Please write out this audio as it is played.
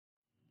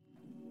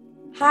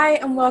Hi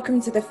and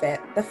welcome to The Fit,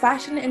 the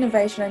fashion,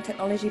 innovation and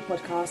technology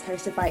podcast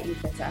hosted by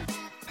eFitter,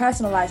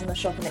 personalising the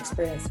shopping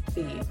experience for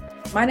you.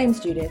 My name's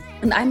Judith.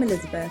 And I'm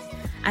Elizabeth.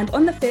 And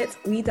on The Fit,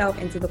 we delve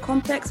into the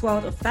complex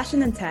world of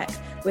fashion and tech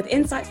with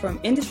insights from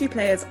industry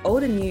players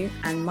old and new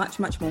and much,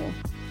 much more.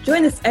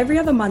 Join us every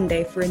other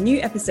Monday for a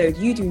new episode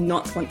you do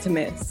not want to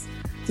miss.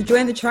 To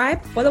join the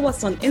tribe, follow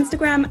us on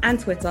Instagram and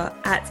Twitter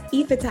at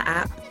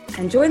eFitterApp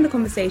and join the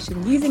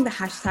conversation using the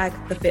hashtag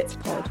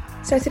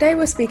TheFitPod. So today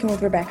we're speaking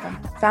with Rebecca,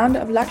 founder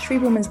of luxury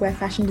womenswear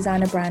fashion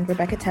designer brand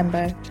Rebecca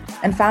Tembo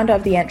and founder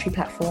of the Entry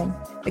platform,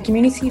 a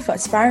community for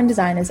aspiring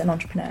designers and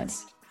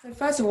entrepreneurs. So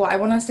first of all, I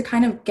want us to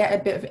kind of get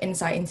a bit of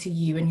insight into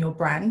you and your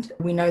brand.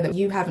 We know that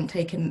you haven't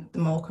taken the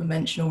more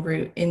conventional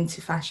route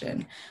into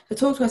fashion. So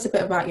talk to us a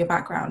bit about your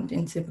background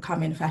into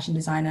becoming a fashion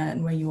designer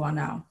and where you are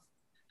now.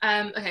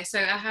 Okay, so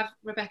I have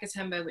Rebecca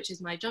Tembo, which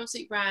is my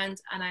jumpsuit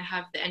brand, and I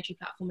have the Entry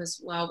platform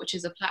as well, which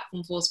is a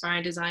platform for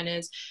aspiring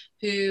designers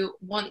who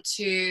want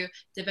to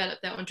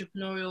develop their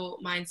entrepreneurial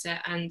mindset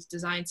and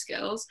design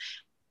skills.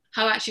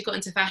 How I actually got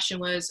into fashion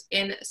was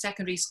in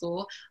secondary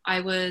school. I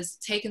was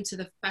taken to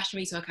the Fashion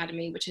Retail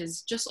Academy, which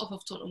is just off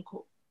of Tottenham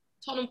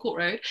Court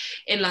Road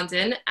in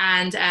London,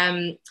 and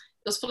it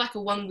was for like a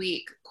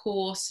 1-week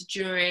course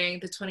during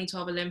the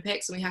 2012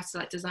 Olympics, and we had to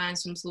like design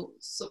some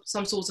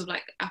sort of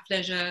like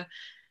athleisure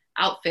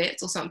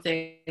outfits or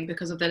something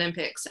because of the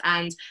Olympics.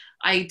 And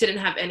I didn't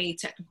have any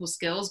technical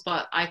skills,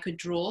 but I could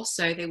draw,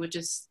 so they would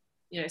just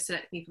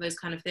select me for those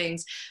kind of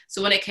things.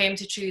 So when it came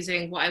to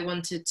choosing what I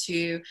wanted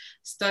to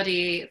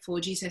study for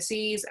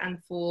GCSEs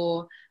and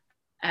for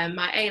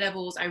my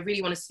A-levels, I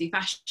really wanted to do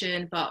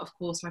fashion, but of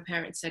course my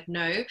parents said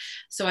no.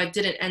 So I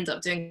didn't end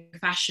up doing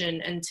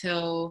fashion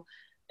until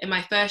in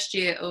my first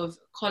year of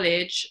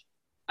college.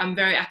 I'm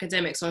very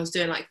academic, so I was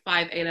doing like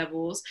 5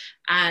 A-levels,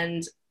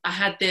 and I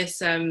had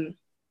this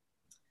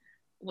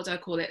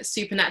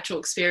supernatural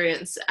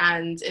experience,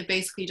 and it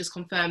basically just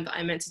confirmed that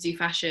I meant to do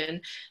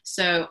fashion.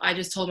 So I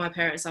just told my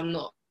parents I'm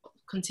not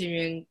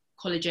continuing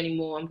college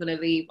anymore. I'm going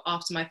to leave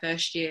after my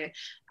first year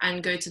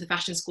and go to the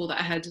fashion school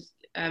that I had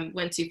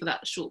went to for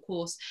that short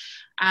course.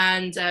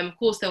 And of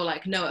course they were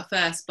like no at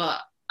first, but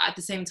at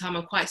the same time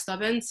I'm quite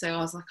stubborn, so I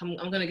was like I'm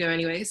going to go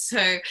anyway.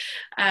 So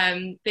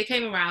they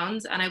came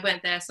around and I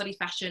went there, studied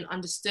fashion,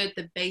 understood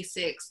the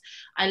basics.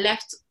 I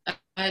left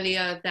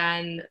earlier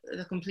than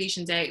the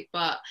completion date,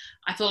 but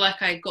I feel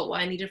like I got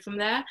what I needed from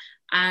there.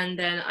 And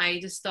then I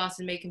just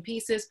started making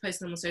pieces,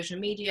 posting them on social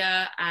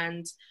media,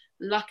 and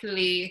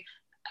luckily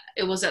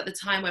it was at the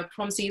time where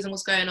prom season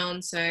was going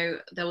on, so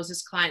there was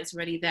just clients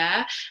already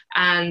there,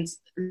 and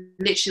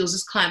literally it was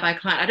just client by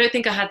client. I don't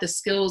think I had the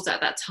skills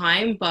at that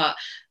time, but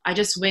I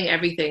just wing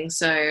everything.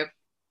 So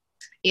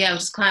yeah, it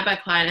was just client by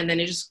client, and then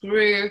it just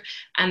grew,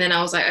 and then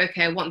I was like,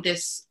 okay, I want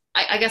this.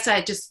 I guess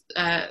I just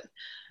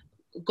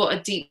got a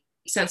deep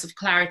sense of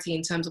clarity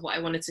in terms of what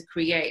I wanted to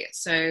create.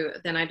 So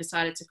then I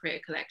decided to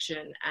create a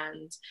collection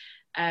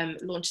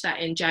and launched that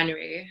in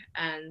January,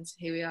 and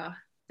here we are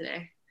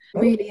today.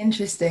 Really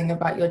interesting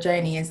about your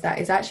journey is that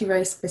it's actually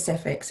very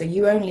specific. So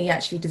you only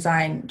actually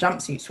design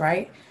jumpsuits,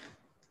 right?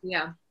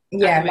 Yeah,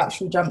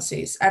 luxury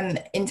jumpsuits.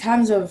 And in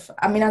terms of,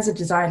 I mean, as a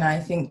designer, I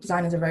think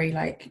designers are very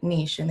like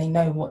niche and they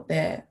know what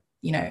their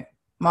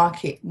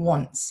market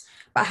wants.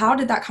 But how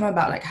did that come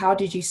about? Like, how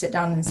did you sit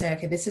down and say,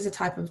 okay, this is a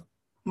type of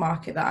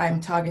market that I'm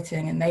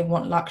targeting and they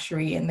want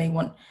luxury and they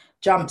want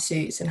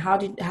jumpsuits? And how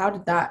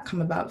did that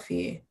come about for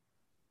you?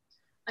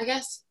 I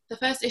guess the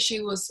first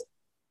issue was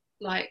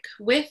like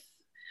with,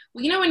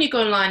 when you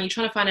go online, you're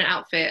trying to find an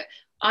outfit.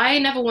 I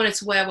never wanted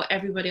to wear what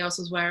everybody else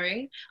was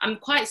wearing. I'm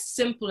quite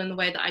simple in the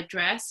way that I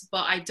dress,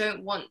 but I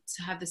don't want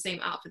to have the same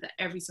outfit that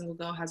every single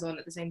girl has on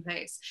at the same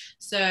place.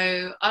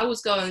 So I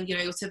was going,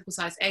 your typical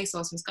size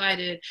ASOS,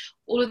 Misguided,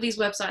 all of these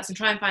websites and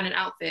try and find an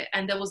outfit.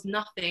 And there was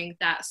nothing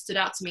that stood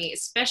out to me,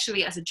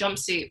 especially as a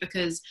jumpsuit,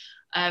 because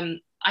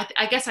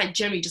I guess I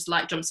generally just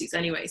like jumpsuits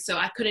anyway, so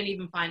I couldn't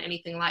even find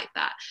anything like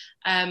that.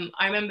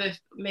 I remember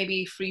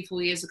maybe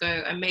 3-4 years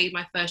ago, I made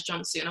my first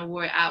jumpsuit and I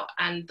wore it out,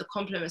 and the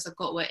compliments I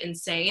got were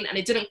insane, and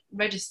it didn't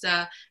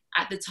register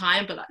at the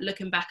time, but like,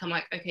 looking back, I'm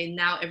like, okay,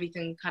 now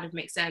everything kind of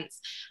makes sense.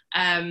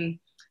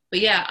 But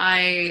yeah,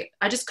 I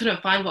just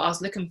couldn't find what I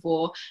was looking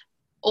for.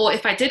 Or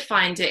if I did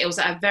find it, it was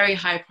at a very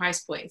high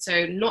price point.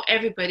 So not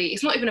everybody,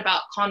 it's not even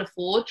about can't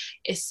afford.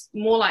 It's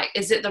more like,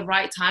 is it the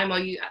right time? Are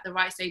you at the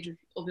right stage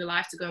of your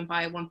life to go and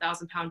buy a £1,000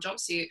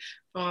 jumpsuit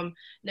from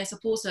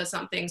Net-a-Porter or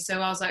something?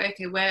 So I was like,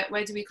 okay, where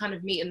do we kind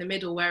of meet in the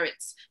middle, where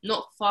it's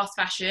not fast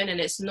fashion and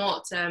it's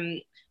not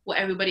what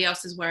everybody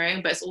else is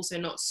wearing, but it's also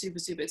not super,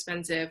 super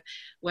expensive,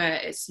 where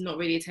it's not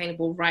really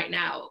attainable right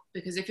now.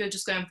 Because if you're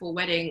just going for a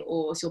wedding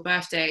or it's your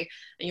birthday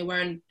and you're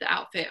wearing the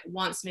outfit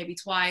once, maybe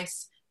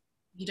twice,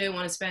 you don't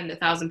want to spend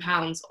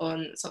 £1,000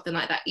 on something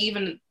like that.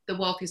 Even the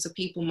wealthiest of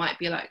people might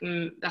be like,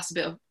 that's a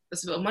bit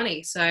of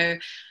money. So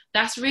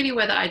that's really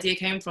where the idea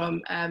came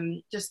from,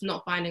 just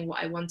not finding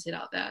what I wanted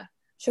out there.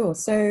 Sure.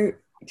 So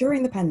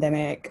during the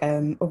pandemic,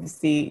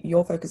 obviously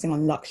you're focusing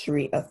on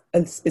luxury,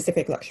 a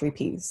specific luxury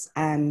piece,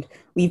 and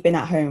we've been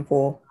at home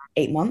for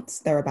 8 months,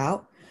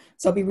 thereabout.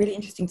 So it'll be really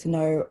interesting to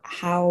know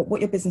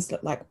what your business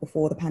looked like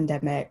before the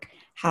pandemic,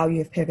 how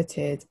you've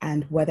pivoted,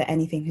 and whether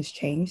anything has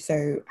changed.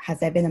 So has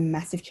there been a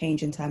massive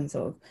change in terms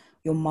of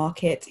your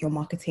market, your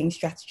marketing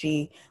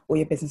strategy, or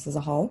your business as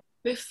a whole?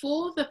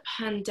 Before the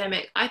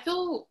pandemic, I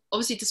feel,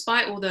 obviously,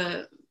 despite all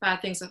the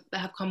bad things that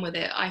have come with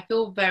it, I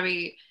feel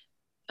very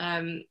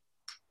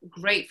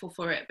grateful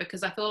for it,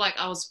 because I feel like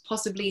I was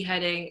possibly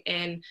heading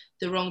in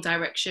the wrong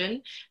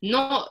direction.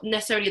 Not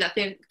necessarily that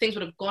things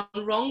would have gone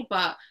wrong,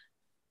 but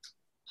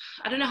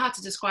I don't know how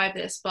to describe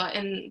this, but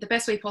in the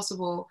best way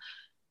possible.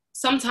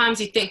 Sometimes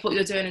you think what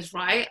you're doing is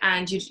right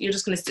and you're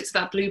just going to stick to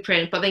that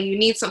blueprint, but then you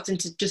need something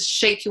to just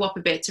shake you up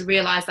a bit to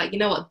realize, like, you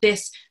know what,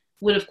 this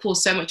would have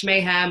caused so much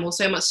mayhem or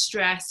so much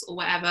stress or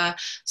whatever.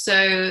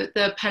 So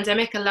the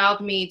pandemic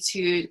allowed me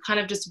to kind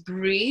of just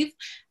breathe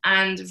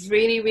and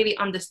really, really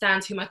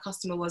understand who my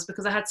customer was,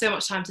 because I had so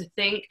much time to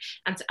think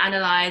and to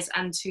analyze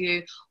and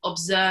to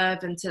observe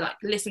and to like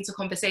listen to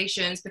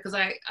conversations, because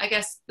I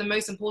guess the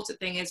most important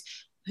thing is,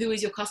 who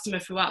is your customer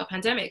throughout a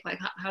pandemic? Like,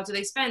 how do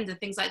they spend and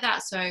things like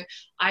that? So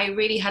I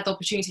really had the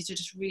opportunity to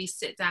just really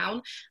sit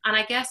down. And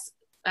I guess,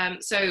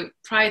 so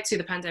prior to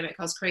the pandemic,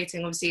 I was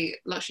creating obviously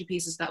luxury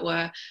pieces that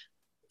were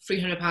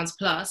 £300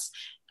 plus.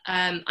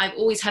 I've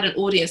always had an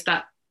audience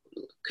that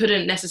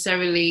couldn't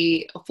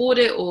necessarily afford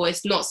it, or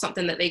it's not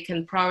something that they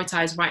can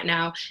prioritize right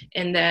now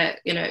in their,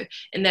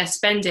 in their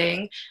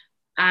spending.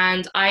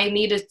 And I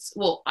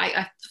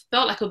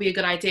felt like it would be a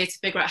good idea to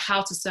figure out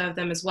how to serve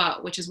them as well,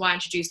 which is why I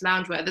introduced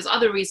loungewear. There's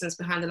other reasons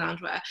behind the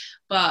loungewear,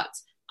 but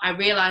I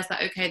realized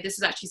that, okay, this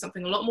is actually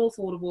something a lot more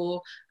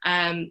affordable,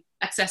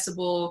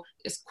 accessible,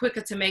 it's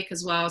quicker to make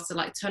as well. So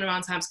like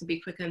turnaround times can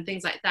be quicker and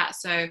things like that.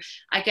 So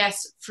I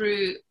guess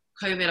through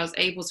COVID, I was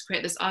able to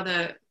create this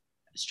other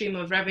stream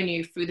of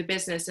revenue through the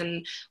business.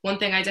 And one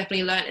thing I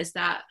definitely learned is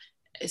that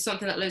it's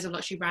something that loads of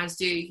luxury brands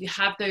do. You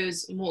have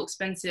those more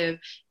expensive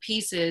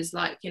pieces,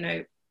 like,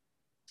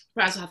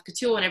 brands will have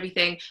couture and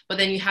everything, but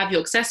then you have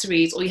your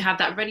accessories, or you have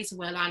that ready to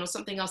wear line or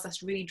something else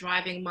that's really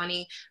driving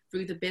money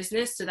through the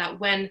business, so that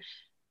when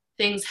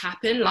things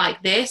happen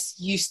like this,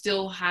 you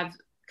still have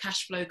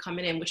cash flow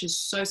coming in, which is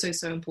so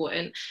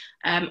important.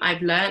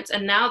 I've learned,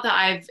 and now that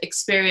I've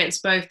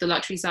experienced both the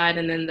luxury side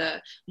and then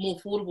the more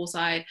affordable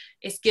side,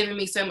 it's given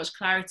me so much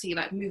clarity,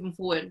 like moving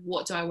forward,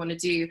 what do I want to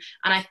do?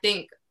 And I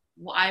think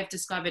what I've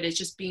discovered is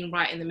just being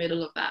right in the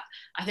middle of that.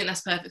 I think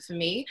that's perfect for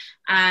me.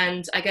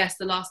 And I guess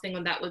the last thing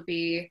on that would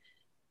be,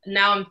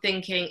 now I'm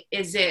thinking,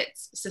 is it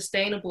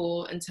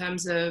sustainable in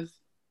terms of,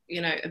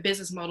 a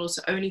business model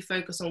to only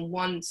focus on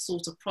one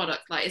sort of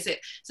product? Like, is it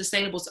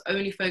sustainable to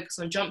only focus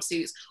on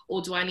jumpsuits,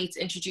 or do I need to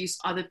introduce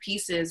other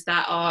pieces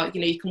that are,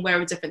 you can wear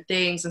with different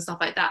things and stuff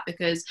like that?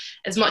 Because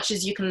as much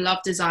as you can love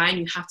design,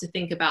 you have to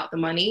think about the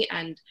money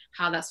and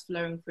how that's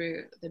flowing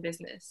through the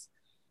business.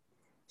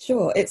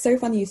 Sure. It's so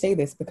funny you say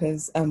this,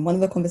 because one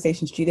of the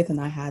conversations Judith and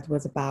I had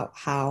was about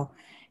how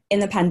in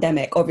the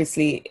pandemic,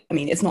 obviously, I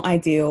mean, it's not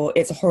ideal,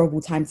 it's a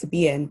horrible time to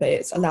be in, but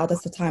it's allowed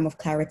us a time of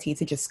clarity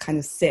to just kind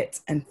of sit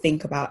and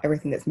think about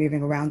everything that's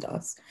moving around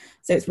us.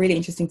 So it's really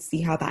interesting to see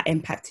how that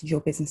impacted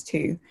your business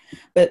too.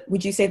 But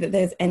would you say that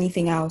there's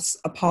anything else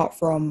apart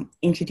from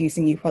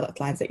introducing new product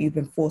lines that you've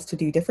been forced to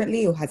do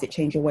differently, or has it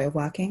changed your way of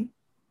working?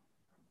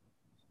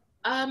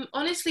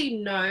 Honestly,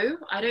 no,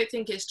 I don't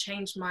think it's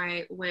changed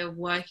my way of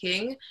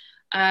working.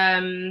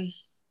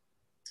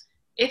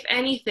 If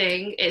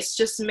anything, it's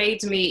just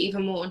made me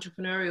even more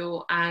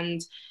entrepreneurial.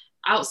 And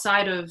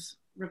outside of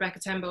Rebecca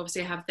Tembo,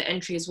 obviously I have the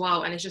entry as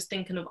well, and it's just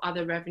thinking of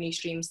other revenue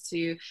streams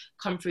to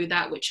come through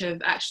that, which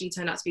have actually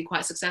turned out to be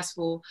quite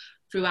successful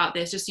throughout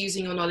this, just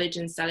using your knowledge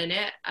and selling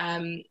it.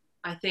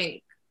 I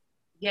think,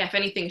 yeah, if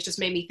anything, it's just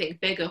made me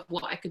think bigger of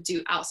what I could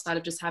do outside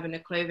of just having a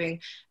clothing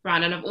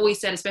brand. And I've always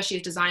said, especially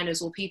as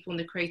designers or people in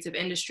the creative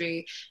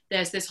industry,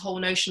 there's this whole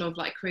notion of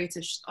like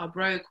creatives are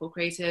broke, or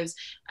creatives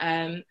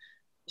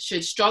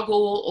should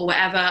struggle or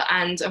whatever.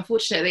 And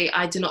unfortunately,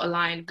 I do not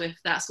align with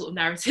that sort of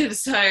narrative.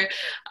 So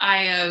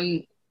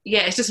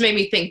it's just made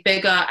me think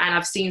bigger, and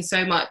I've seen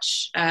so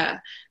much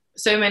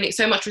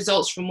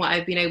results from what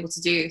I've been able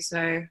to do.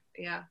 So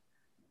yeah.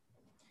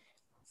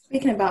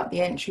 Speaking about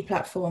the entry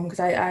platform, because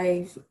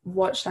I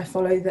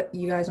follow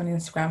you guys on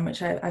Instagram,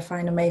 which I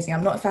find amazing.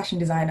 I'm not a fashion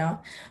designer,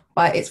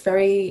 but it's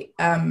very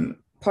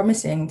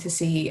promising to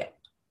see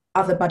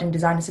other budding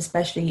designers,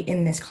 especially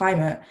in this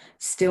climate,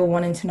 still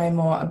wanting to know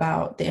more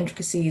about the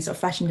intricacies of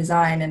fashion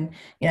design, and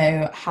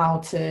how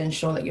to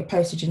ensure that your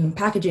postage and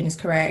packaging is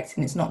correct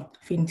and it's not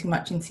feeding too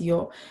much into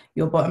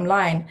your bottom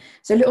line.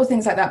 So little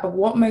things like that. But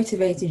what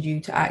motivated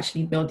you to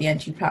actually build the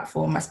entry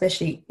platform,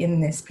 especially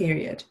in this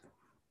period?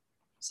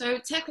 So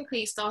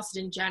technically it started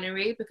in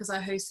January, because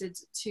I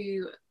hosted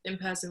 2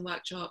 in-person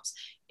workshops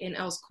in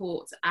Earls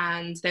Court,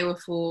 and they were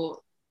for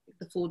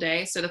the full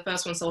day. So the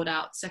first one sold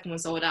out, the second one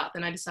sold out.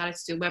 Then I decided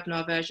to do a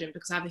webinar version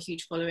because I have a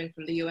huge following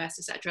from the US,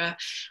 etc.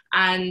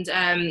 And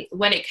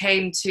when it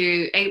came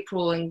to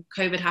April and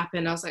COVID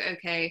happened, I was like,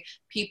 okay,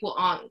 people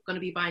aren't going to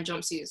be buying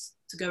jumpsuits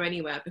to go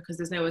anywhere because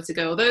there's nowhere to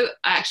go. Although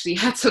I actually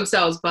had some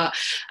sales, but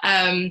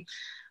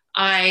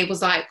I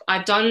was like,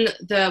 I've done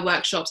the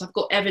workshops, I've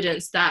got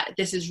evidence that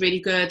this is really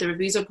good, the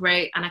reviews are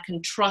great, and I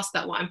can trust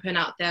that what I'm putting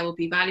out there will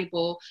be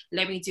valuable.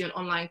 Let me do an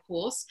online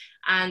course.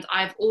 And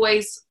I've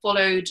always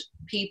followed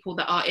people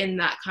that are in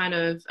that kind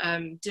of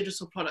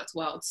digital product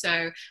world. So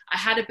I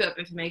had a bit of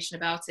information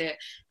about it,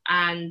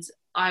 and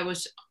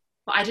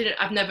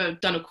I've never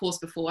done a course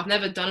before. I've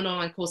never done an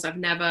online course. I've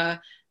never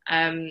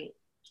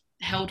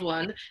held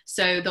one.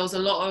 So there was a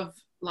lot of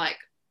like,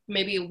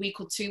 maybe a week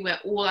or two where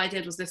all I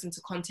did was listen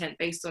to content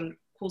based on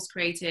course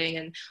creating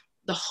and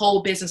the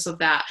whole business of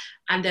that.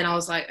 And then I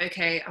was like,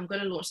 okay, I'm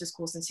going to launch this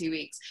course in 2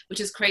 weeks,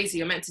 which is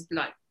crazy. I meant to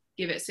like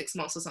give it 6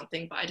 months or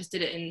something, but I just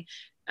did it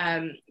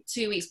in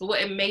 2 weeks. But what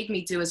it made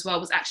me do as well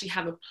was actually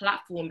have a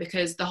platform,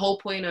 because the whole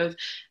point of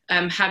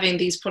having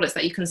these products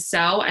that you can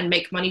sell and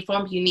make money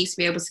from, you need to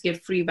be able to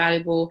give free,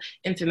 valuable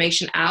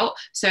information out.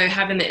 So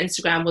having the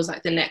Instagram was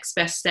like the next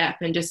best step,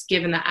 and just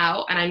giving that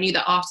out. And I knew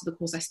that after the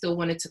course, I still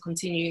wanted to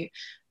continue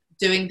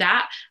doing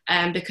that,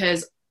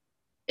 because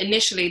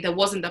initially there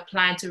wasn't the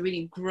plan to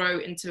really grow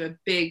into a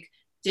big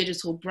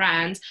digital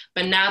brand,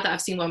 but now that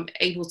I've seen what I'm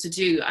able to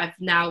do, I've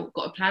now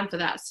got a plan for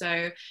that.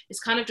 So it's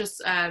kind of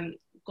just gone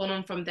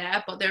on from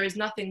there. But there is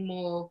nothing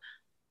more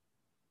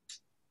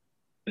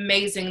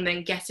amazing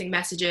than getting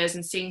messages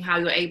and seeing how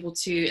you're able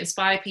to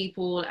inspire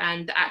people,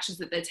 and the actions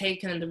that they're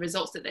taking and the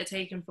results that they're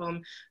taking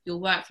from your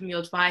work, from your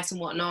advice and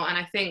whatnot. And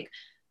I think,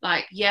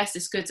 like, yes,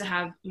 it's good to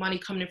have money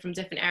coming in from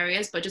different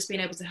areas, but just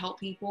being able to help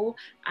people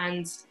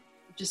and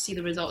just see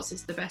the results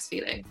is the best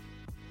feeling.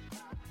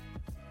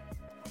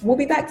 We'll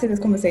be back to this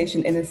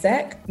conversation in a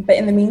sec, but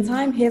in the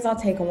meantime, here's our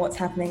take on what's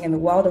happening in the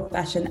world of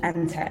fashion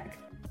and tech.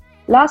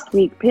 Last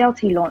week,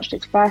 PLT launched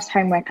its first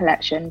homeware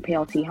collection,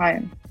 PLT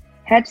Home.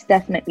 Heads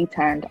definitely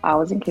turned,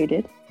 ours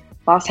included,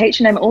 whilst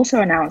H&M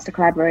also announced a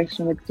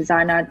collaboration with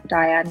designer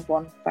Diane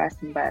von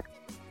Furstenberg.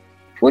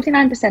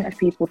 49% of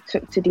people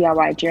took to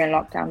DIY during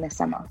lockdown this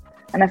summer,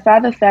 and a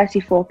further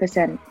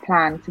 34%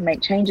 plan to make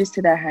changes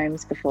to their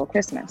homes before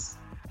Christmas.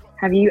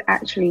 Have you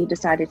actually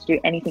decided to do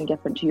anything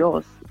different to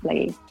yours,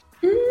 lady?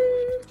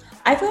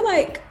 I feel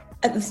like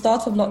at the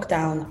start of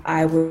lockdown,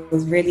 I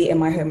was really in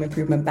my home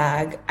improvement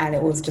bag, and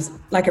it was just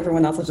like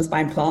everyone else, I was just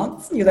buying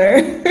plants, you know?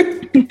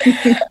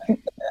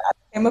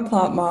 I'm a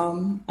plant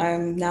mom.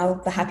 I'm now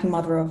the happy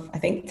mother of, I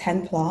think,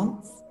 10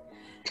 plants.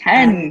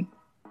 10?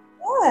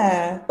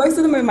 Yeah, most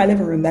of them are in my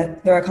living room. There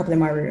are a couple in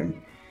my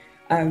room.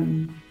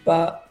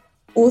 But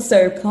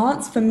also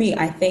plants, for me,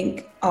 I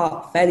think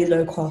are fairly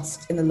low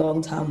cost in the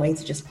long term way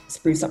to just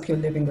spruce up your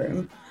living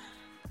room.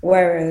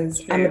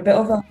 Whereas I'm a bit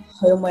of a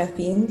homeware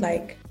fiend.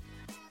 Like,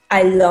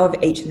 I love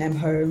H&M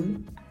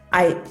Home.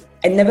 I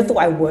never thought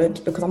I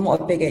would, because I'm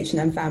not a big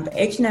H&M fan, but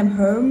H&M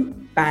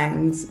Home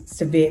bangs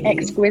severely.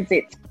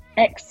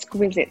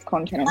 Exquisite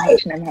content on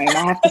H&M Home.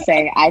 I have to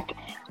say,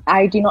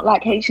 I do not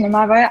like H&M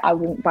either. I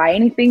wouldn't buy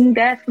anything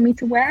there for me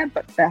to wear,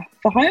 but for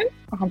home,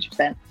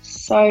 100%.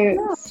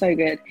 So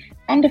good.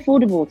 And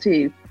affordable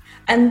too.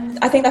 And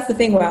I think that's the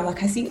thing where I'm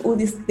like, I see all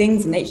these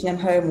things in H&M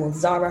Home or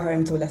Zara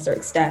Home to a lesser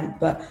extent,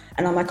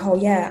 and I'm like, oh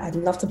yeah, I'd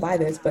love to buy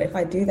this. But if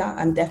I do that,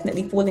 I'm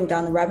definitely falling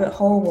down a rabbit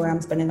hole where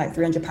I'm spending like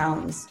 £300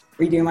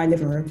 redoing my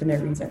living room for no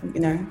reason,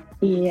 you know?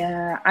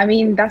 Yeah, I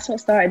mean, that's what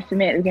started for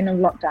me at the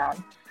beginning of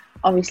lockdown.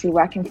 Obviously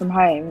working from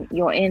home, I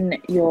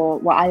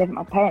live at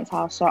my parents'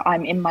 house, so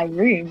I'm in my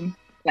room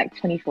like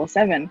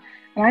 24/7. And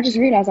I just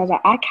realized, I was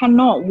like, I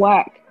cannot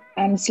work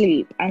and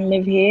sleep and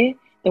live here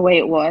the way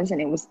it was.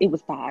 And it was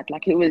bad.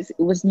 Like it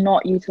was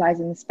not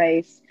utilizing the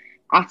space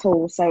at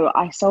all. So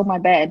I sold my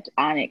bed,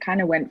 and it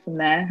kind of went from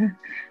there.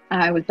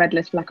 I was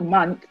bedless for like a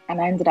month, and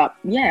I ended up,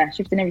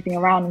 shifting everything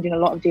around and doing a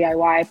lot of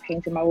DIY,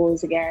 painting my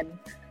walls again,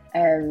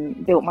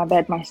 built my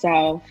bed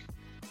myself,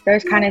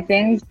 those kind of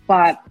things.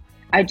 But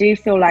I do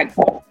feel like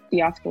what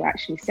the article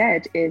actually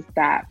said is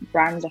that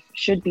brands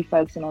should be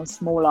focusing on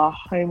smaller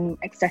home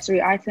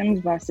accessory items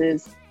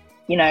versus,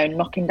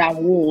 knocking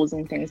down walls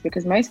and things,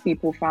 because most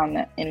people found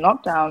that in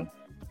lockdown,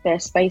 their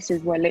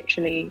spaces were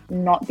literally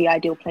not the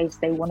ideal place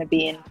they want to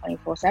be in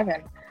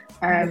 24/7.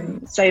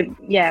 So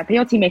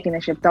PLT making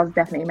this shift does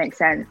definitely make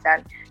sense.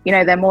 And,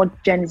 they're more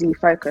Gen Z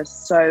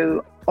focused.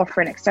 So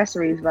offering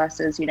accessories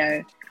versus,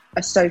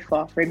 a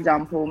sofa, for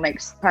example,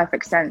 makes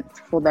perfect sense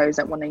for those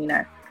that want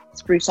to,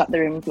 spruce up the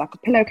room with like a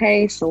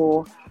pillowcase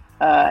or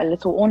a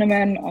little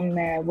ornament on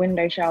their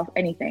window shelf,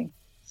 anything.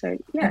 So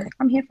okay.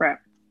 I'm here for it.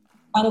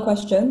 Final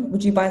question,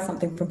 would you buy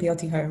something from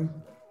PLT Home?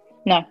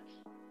 No.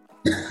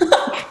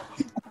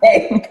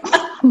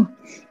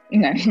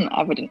 No,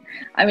 I wouldn't.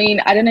 I mean,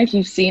 I don't know if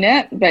you've seen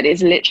it, but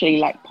it's literally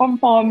like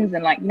pom-poms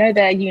and like,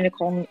 their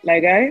unicorn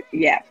logo.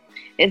 Yeah,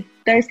 it's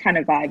those kind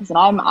of vibes. And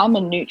I'm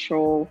a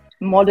neutral,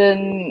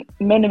 modern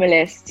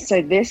minimalist.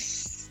 So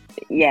this,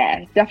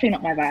 definitely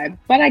not my vibe.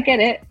 But I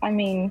get it. I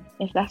mean,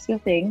 if that's your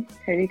thing,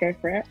 totally go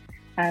for it.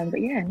 But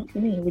not for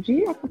me. Would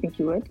you? I don't think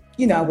you would.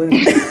 I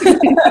wouldn't.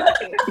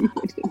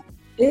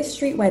 Is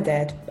streetwear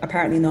dead?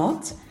 Apparently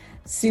not.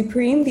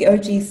 Supreme, the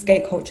OG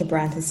skate culture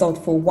brand, has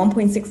sold for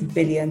 $1.6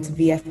 billion to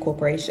VF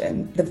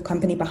Corporation, the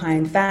company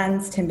behind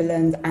Vans,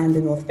 Timberland, and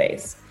the North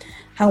Face.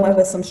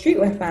 However, some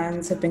streetwear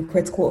fans have been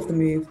critical of the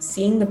move,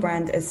 seeing the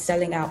brand as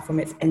selling out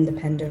from its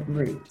independent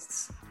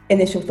roots.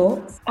 Initial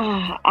thoughts?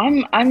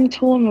 I'm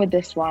torn with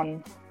this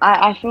one.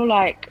 I feel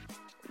like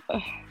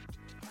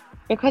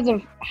because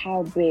of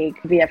how big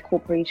VF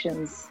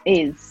Corporations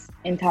is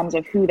in terms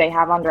of who they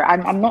have under,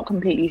 I'm not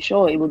completely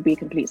sure it would be a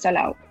complete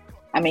sellout.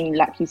 I mean,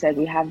 like you said,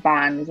 we have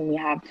Vans and we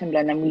have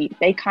Timberland, and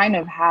they kind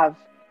of have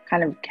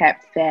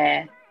kept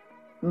their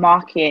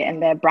market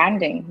and their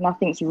branding.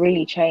 Nothing's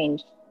really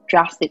changed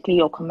drastically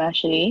or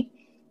commercially,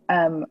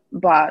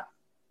 but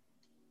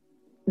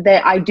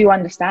I do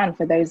understand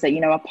for those that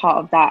are part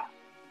of that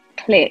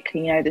clique, the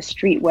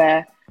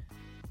streetwear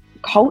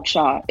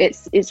culture.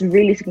 It's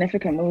really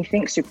significant. When we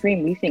think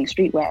Supreme, we think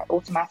streetwear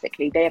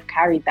automatically. They have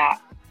carried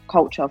that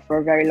culture for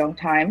a very long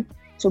time,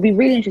 so it'll be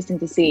really interesting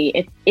to see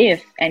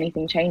if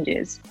anything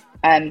changes.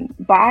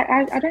 But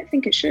I don't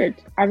think it should.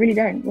 I really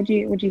don't. What do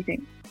you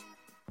think?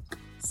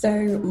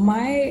 So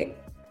my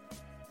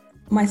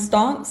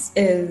stance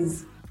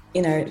is,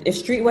 if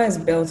streetwear is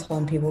built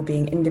on people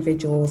being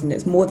individuals and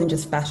it's more than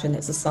just fashion,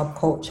 it's a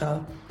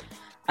subculture.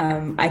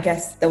 I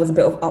guess there was a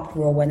bit of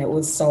uproar when it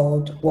was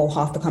sold. Well,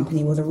 half the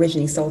company was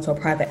originally sold to a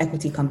private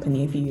equity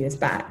company a few years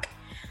back.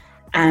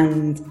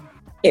 And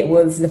it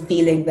was the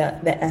feeling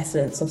that the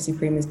essence of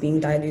Supreme is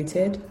being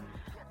diluted.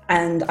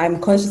 And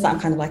I'm conscious that I'm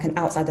kind of like an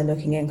outsider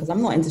looking in because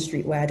I'm not into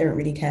streetwear. I don't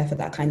really care for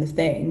that kind of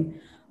thing.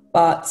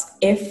 But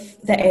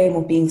if the aim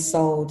of being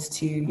sold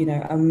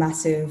to, a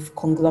massive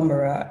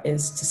conglomerate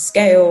is to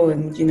scale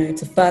and,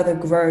 to further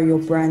grow your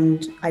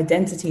brand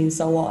identity and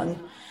so on,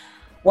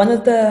 one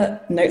of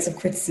the notes of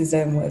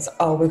criticism was,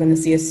 we're going to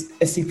see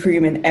a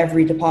Supreme in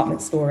every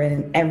department store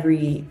and in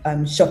every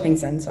shopping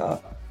center,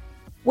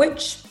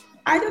 which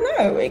I don't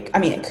know.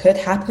 It could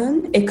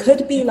happen. It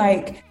could be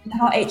like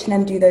how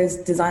H&M do those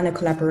designer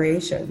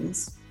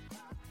collaborations.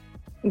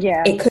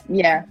 Yeah. It could.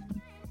 Yeah.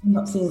 I'm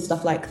not seeing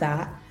stuff like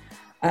that.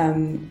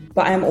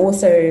 But I'm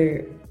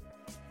also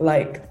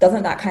like,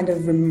 doesn't that kind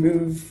of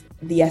remove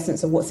the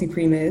essence of what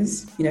Supreme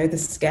is? The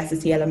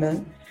scarcity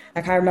element.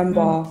 Like I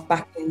remember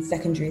back in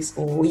secondary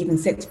school or even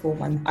sixth form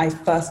when I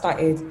first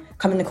started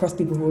coming across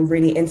people who were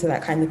really into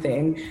that kind of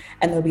thing,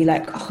 and they'll be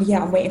like, oh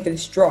yeah, I'm waiting for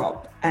this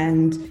drop,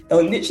 and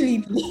they'll literally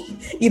be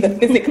either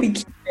physically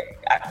queuing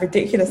at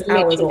ridiculous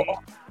hours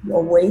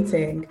or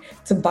waiting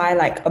to buy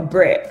like a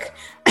brick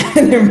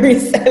and then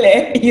resell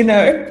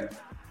it,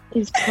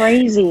 It's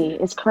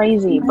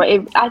crazy. But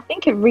I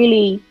think it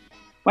really,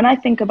 when I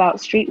think about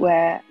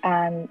streetwear,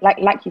 and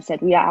like you said,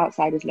 we are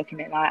outsiders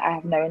looking at it. I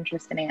have no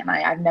interest in it, and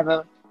I've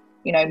never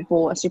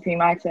bought a Supreme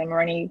item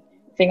or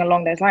anything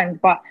along those lines.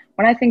 But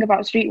when I think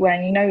about streetwear,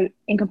 and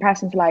in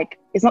comparison to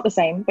it's not the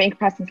same, but in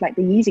comparison to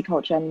the Yeezy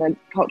culture and the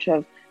culture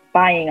of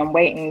buying and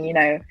waiting,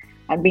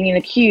 and being in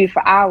a queue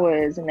for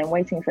hours and then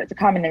waiting for it to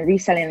come and then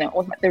reselling it,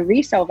 the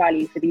resale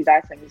value for these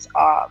items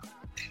are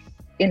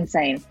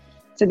insane.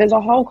 So there's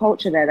a whole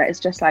culture there that is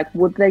just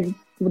would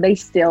they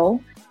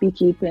still be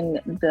keeping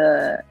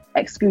the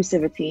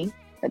exclusivity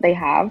that they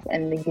have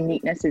and the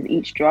uniqueness of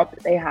each drop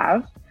that they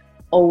have?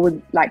 Or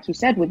would, like you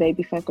said, would they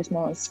be focused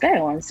more on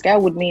scale? And scale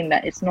would mean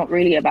that it's not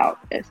really about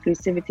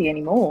exclusivity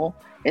anymore.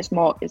 It's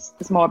more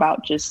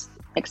about just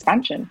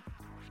expansion.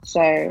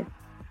 So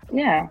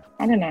yeah,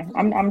 I don't know.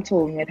 I'm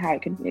torn with how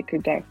it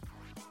could go.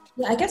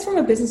 Yeah, I guess from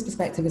a business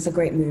perspective, it's a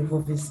great move,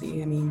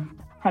 obviously.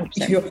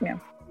 100%. Yeah.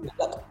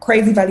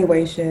 Crazy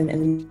valuation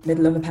in the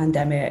middle of a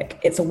pandemic,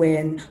 it's a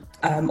win.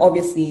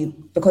 Obviously,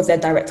 because they're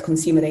direct to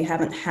consumer, they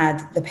haven't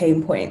had the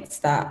pain points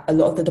that a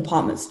lot of the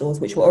department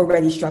stores, which were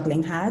already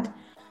struggling, had.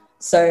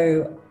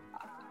 So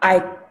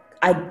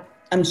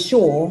I'm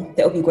sure that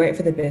it'll be great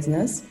for the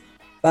business,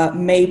 but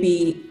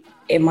maybe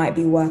it might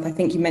be worth, I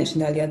think you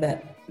mentioned earlier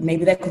that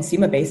maybe their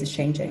consumer base is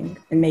changing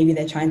and maybe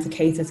they're trying to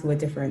cater to a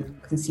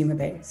different consumer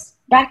base.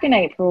 Back in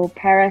April,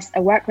 Paris,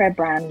 a workwear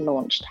brand,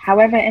 launched.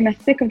 However, in the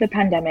thick of the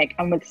pandemic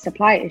and with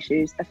supply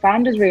issues, the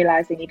founders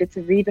realized they needed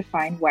to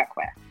redefine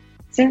workwear.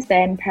 Since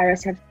then,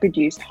 Paris have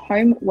produced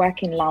home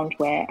working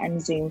loungewear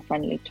and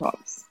Zoom-friendly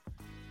tops.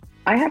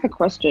 I have a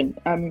question.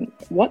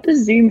 What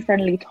does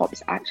Zoom-friendly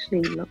tops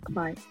actually look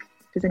like?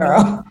 Does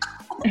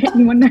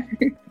anyone know?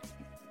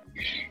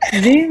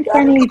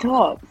 Zoom-friendly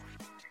tops.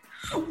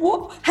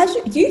 What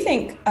do you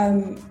think?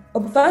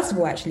 First of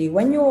all, actually,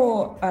 when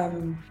you're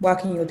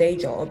working your day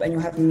job and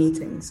you're having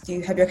meetings, do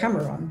you have your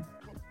camera on?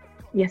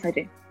 Yes, I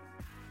do.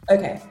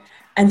 Okay.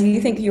 And do you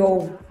think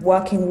your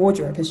working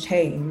wardrobe has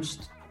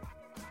changed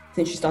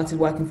since you started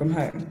working from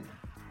home?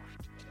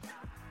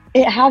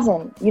 It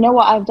hasn't. You know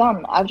what I've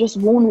done? I've just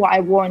worn what I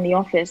wore in the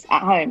office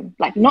at home.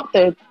 Not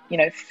the,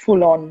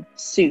 full-on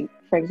suit,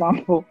 for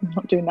example. I'm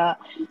not doing that.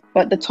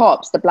 But the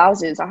tops, the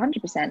blouses,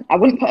 100%. I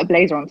wouldn't put a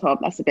blazer on top.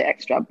 That's a bit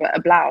extra. But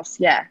a blouse,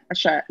 yeah. A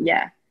shirt,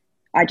 yeah.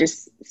 I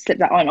just slip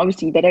that on.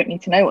 Obviously, they don't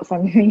need to know what's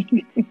underneath.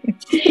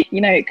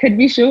 It could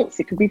be shorts.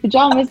 It could be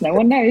pajamas. No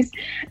one knows.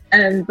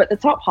 But the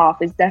top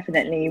half is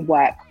definitely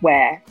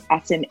workwear,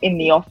 as in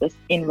the office,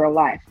 in real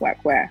life,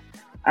 workwear.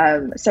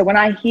 So when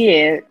I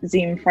hear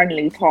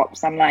Zoom-friendly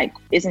tops, I'm like,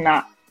 isn't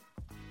that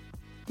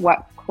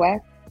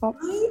workwear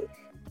tops?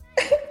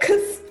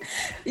 Because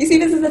You see,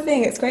 this is the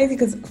thing. It's crazy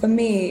because for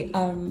me,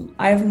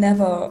 I've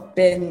never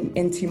been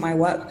into my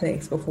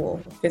workplace before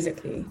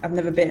physically. I've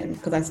never been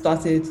because I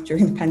started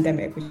during the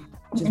pandemic,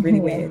 which is really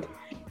weird.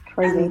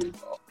 Crazy. And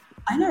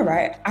I know,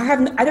 right?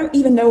 I don't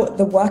even know what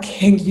the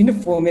working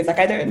uniform is. Like,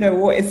 I don't know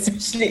what is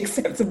socially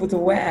acceptable to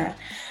wear.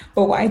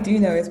 But what I do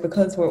know is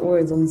because we're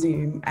always on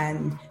Zoom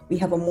and we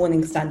have a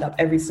morning stand up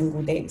every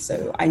single day.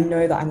 So I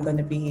know that I'm going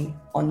to be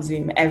on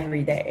Zoom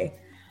every day.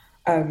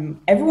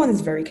 Everyone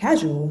is very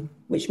casual,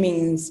 which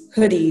means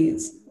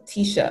hoodies,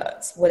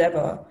 t-shirts,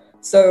 whatever.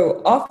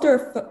 So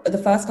after the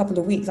first couple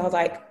of weeks, I was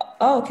like,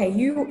 oh, okay,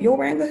 you're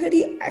wearing a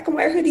hoodie. I can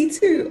wear a hoodie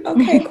too.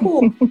 Okay,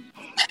 cool.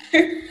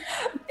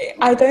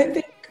 I don't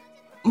think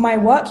my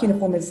work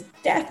uniform has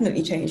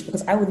definitely changed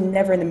because I would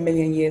never in a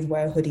million years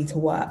wear a hoodie to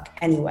work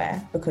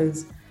anywhere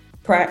because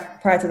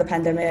prior to the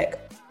pandemic,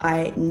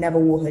 I never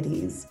wore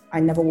hoodies. I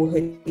never wore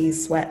hoodies,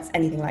 sweats,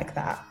 anything like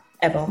that,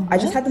 ever. Mm-hmm. I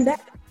just had them there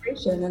for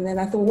decoration. And then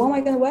I thought, what am I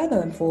going to wear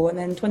them for? And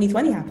then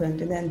 2020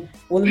 happened. And then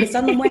all of a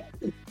sudden I'm wearing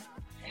hoodies.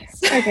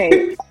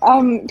 Okay,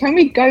 can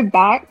we go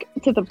back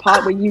to the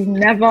part where you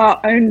never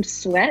owned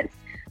sweats?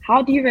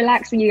 How do you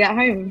relax when you get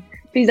home?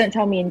 Please don't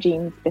tell me in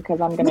jeans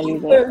because I'm going to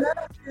lose it.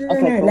 No,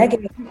 cool.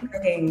 Leggings,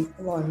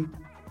 come on.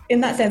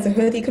 In that sense, a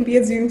hoodie can be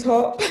a Zoom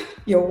top.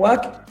 Your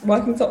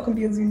working top can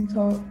be a Zoom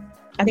top.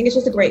 I think it's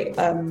just a great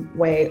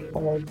way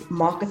of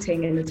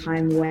marketing in a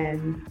time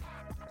when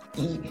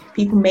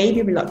people may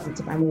be reluctant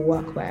to buy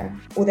more workwear,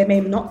 or they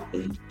may not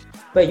be,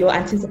 but you're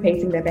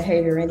anticipating their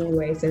behavior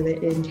anyway, so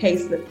that in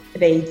case that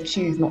they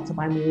choose not to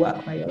buy more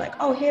workwear, you're like,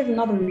 oh, here's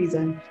another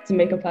reason to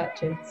make a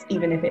purchase,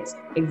 even if it's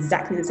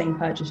exactly the same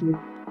purchase you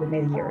would have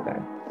made a year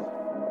ago.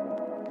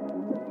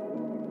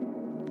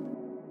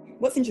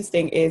 What's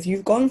interesting is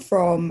you've gone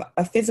from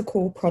a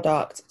physical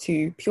product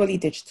to purely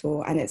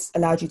digital, and it's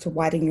allowed you to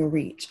widen your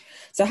reach.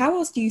 So how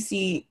else do you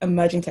see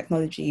emerging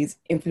technologies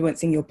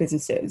influencing your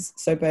businesses?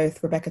 So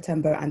both Rebecca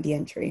Tembo and The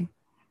Entry.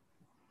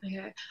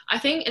 Okay, I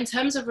think in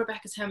terms of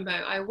Rebecca Tembo,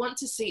 I want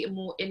to see it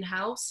more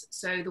in-house.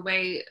 So the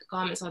way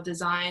garments are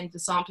designed, the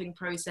sampling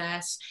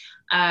process.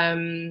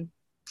 I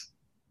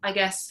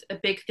guess a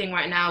big thing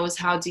right now is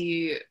how do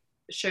you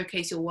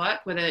showcase your work,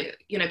 whether,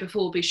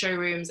 before will be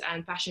showrooms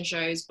and fashion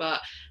shows,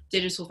 but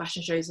digital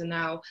fashion shows are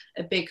now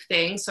a big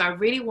thing. So I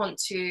really want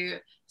to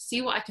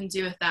see what I can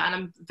do with that. And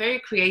I'm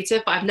very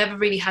creative, but I've never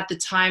really had the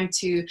time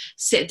to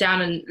sit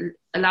down and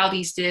allow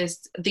these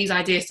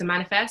ideas to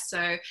manifest.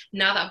 So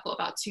now that I've got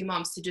about 2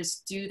 months to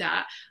just do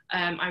that,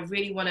 I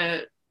really want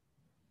to,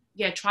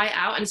 try it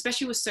out. And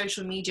especially with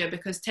social media,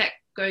 because tech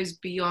goes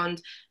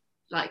beyond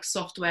like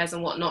softwares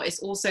and whatnot.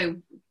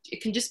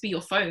 It can just be your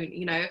phone,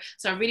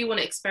 so I really want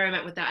to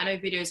experiment with that. I know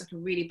video is like a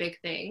really big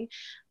thing,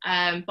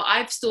 but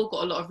I've still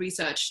got a lot of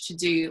research to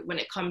do when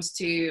it comes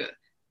to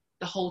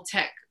the whole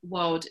tech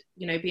world,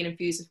 being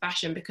infused with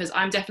fashion, because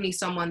I'm definitely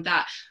someone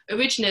that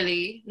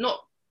originally, not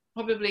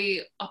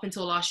probably up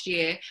until last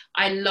year,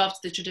 I loved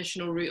the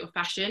traditional route of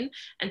fashion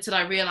until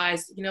I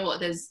realized,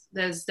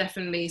 there's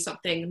definitely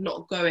something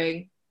not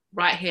going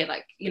right here.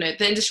 Like,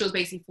 the industry was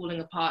basically falling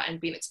apart and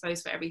being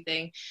exposed for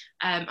everything.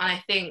 And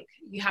I think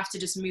you have to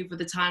just move with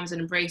the times and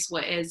embrace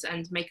what is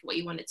and make it what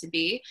you want it to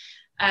be.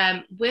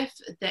 With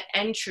The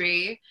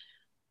Entry,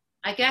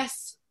 I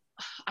guess,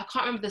 I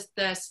can't remember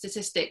the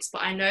statistics,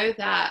 but I know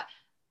that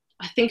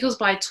I think it was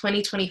by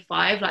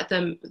 2025, like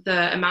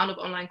the amount of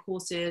online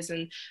courses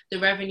and the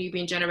revenue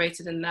being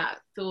generated in that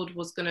field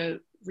was going to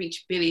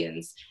reach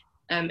billions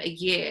a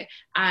year.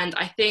 And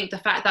I think the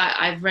fact that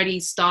I've already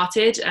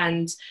started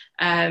and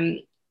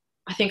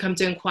I think I'm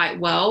doing quite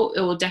well, it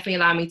will definitely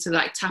allow me to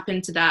like tap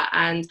into that.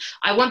 And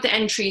I want The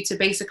Entry to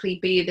basically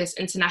be this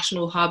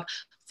international hub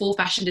for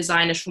fashion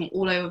designers from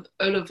all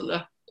over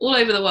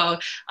the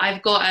world.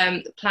 I've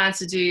got plans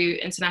to do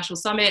international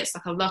summits.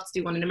 Like, I'd love to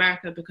do one in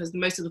America because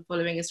most of the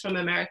following is from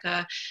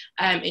America,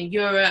 in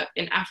Europe,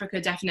 in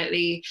Africa,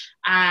 definitely.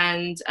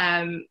 And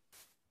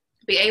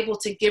be able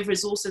to give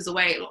resources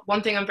away.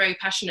 One thing I'm very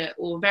passionate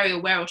or very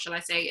aware of, shall I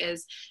say,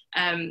 is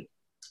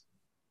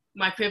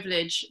my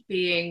privilege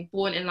being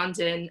born in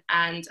London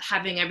and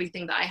having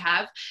everything that I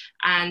have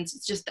and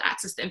just the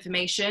access to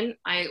information.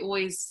 I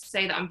always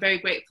say that I'm very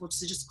grateful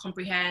to just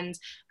comprehend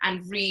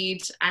and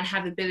read and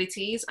have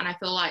abilities. And I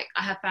feel like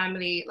I have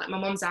family, like my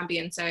mom's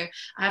Zambian, so I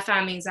have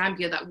family in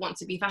Zambia that want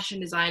to be fashion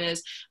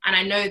designers. And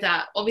I know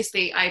that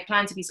obviously I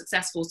plan to be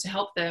successful to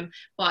help them,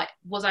 but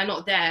was I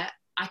not there,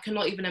 I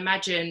cannot even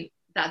imagine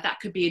that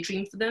could be a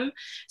dream for them.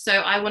 So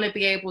I want to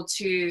be able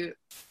to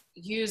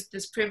use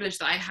this privilege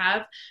that I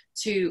have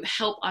to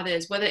help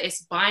others, whether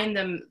it's buying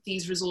them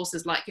these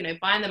resources, like,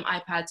 buying them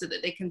iPads so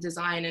that they can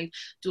design and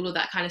do all of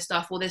that kind of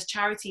stuff. Or there's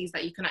charities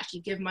that you can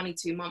actually give money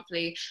to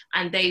monthly,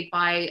 and they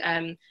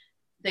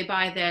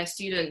buy their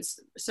students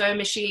sewing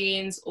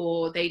machines,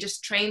 or they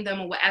just train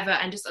them or whatever,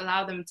 and just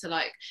allow them to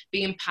like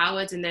be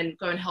empowered and then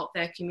go and help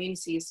their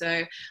community.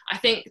 So I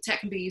think tech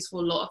can be used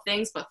for a lot of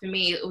things, but for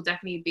me, it will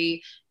definitely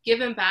be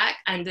giving back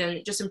and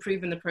then just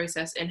improving the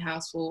process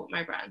in-house for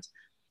my brand.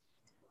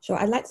 Sure.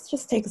 I'd like to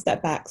just take a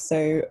step back.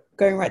 So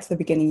going right to the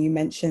beginning, you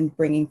mentioned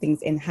bringing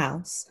things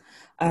in-house.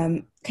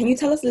 Can you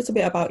tell us a little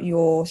bit about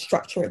your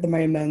structure at the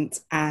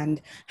moment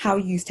and how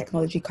you use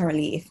technology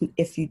currently,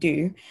 if you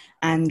do,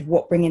 and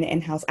what bringing it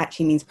in-house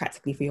actually means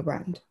practically for your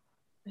brand?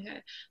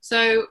 Okay,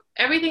 so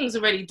everything's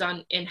already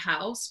done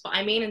in-house, but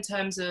I mean in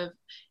terms of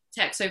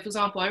tech. So for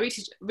example, I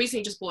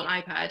recently just bought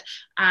an iPad,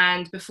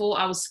 and before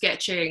I was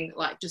sketching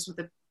like just with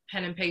a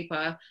pen and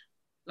paper,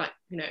 like,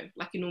 you know,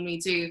 like you normally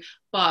do,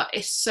 but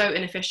it's so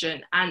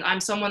inefficient. And I'm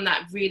someone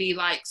that really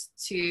likes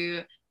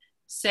to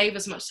save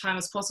as much time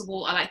as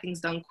possible. I like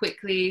things done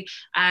quickly,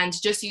 and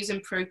just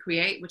using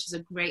Procreate, which is a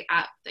great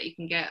app that you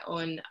can get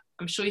on,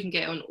 I'm sure you can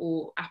get on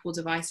all Apple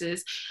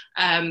devices.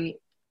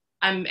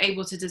 I'm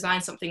able to design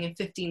something in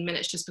 15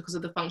 minutes just because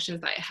of the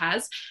functions that it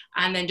has.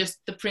 And then just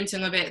the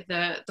printing of it,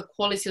 the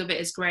quality of it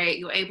is great.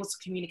 You're able to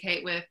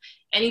communicate with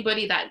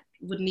anybody that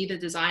would need a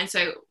design.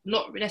 So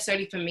not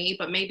necessarily for me,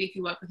 but maybe if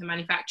you work with a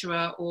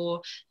manufacturer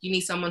or you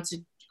need someone to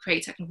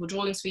create technical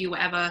drawings for you,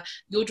 whatever,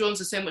 your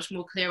drawings are so much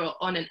more clearer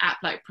on an app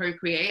like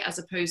Procreate, as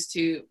opposed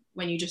to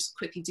when you just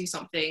quickly do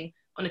something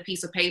on a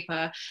piece of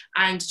paper.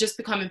 And just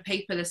becoming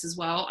paperless as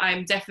well.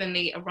 I'm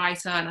definitely a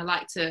writer and I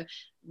like to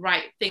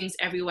write things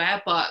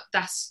everywhere, but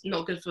that's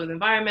not good for the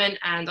environment,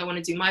 and I want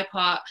to do my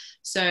part.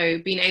 So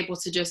being able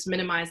to just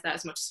minimize that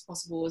as much as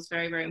possible is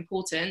very, very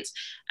important.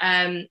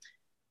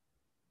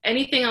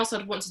 Anything else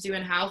I'd want to do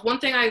in-house? One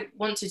thing I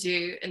want to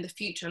do in the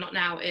future, not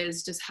now,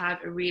 is just have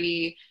a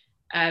really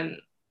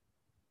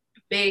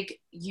big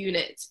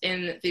unit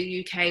in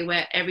the UK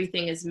where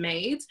everything is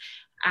made.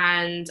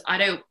 And I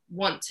don't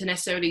want to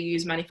necessarily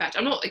use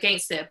manufacturers. I'm not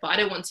against it, but I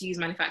don't want to use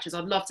manufacturers.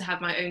 I'd love to have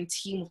my own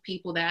team of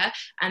people there,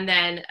 and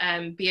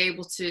then be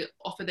able to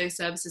offer those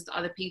services to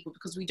other people,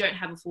 because we don't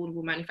have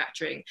affordable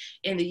manufacturing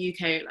in the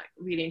UK, like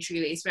really and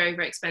truly. It's very,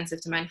 very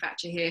expensive to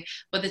manufacture here,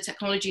 but the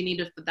technology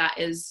needed for that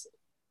is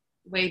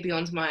way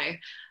beyond my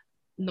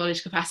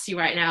knowledge capacity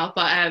right now.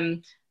 But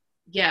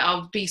yeah,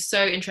 I'll be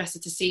so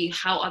interested to see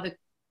how other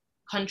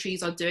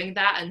countries are doing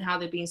that and how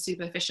they're being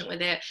super efficient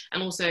with it,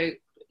 and also,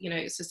 you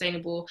know,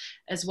 sustainable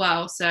as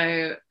well.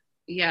 So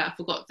yeah, I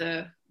forgot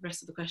the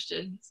rest of the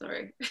question,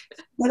 sorry.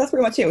 Well, that's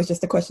pretty much it. It was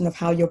just a question of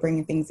how you're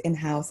bringing things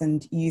in-house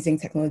and using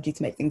technology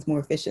to make things more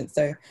efficient.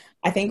 So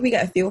I think we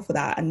get a feel for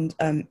that. And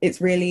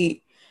it's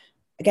really,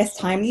 I guess,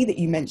 timely that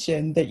you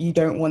mentioned that you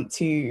don't want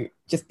to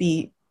just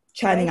be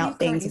churning out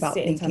things without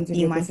thinking,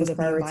 being mindful of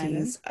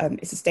priorities.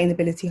 Is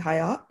sustainability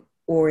high up,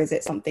 or is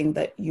it something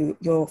that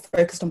you're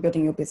focused on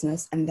building your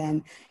business and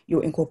then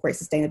you'll incorporate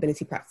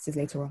sustainability practices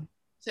later on?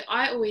 So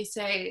I always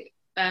say,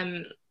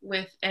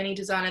 with any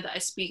designer that I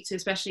speak to,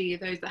 especially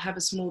those that have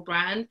a small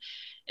brand,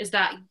 is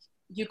that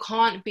you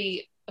can't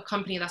be a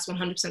company that's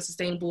 100%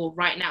 sustainable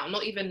right now.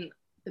 Not even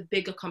the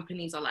bigger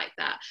companies are like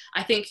that.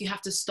 I think you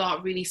have to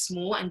start really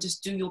small and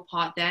just do your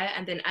part there.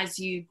 And then as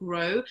you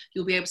grow,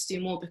 you'll be able to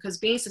do more, because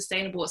being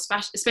sustainable,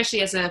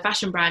 especially as a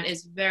fashion brand,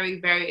 is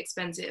very, very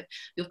expensive.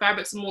 Your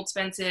fabrics are more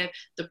expensive.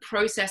 The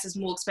process is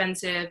more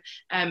expensive.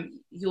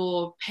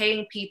 You're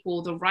paying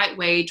people the right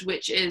wage,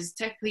 which is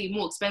technically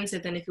more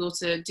expensive than if you were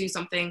to do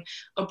something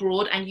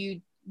abroad, and you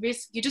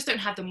just don't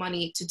have the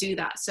money to do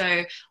that.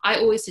 So I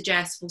always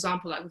suggest, for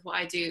example, like with what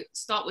I do,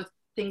 start with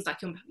things like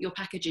your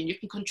packaging. You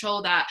can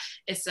control that.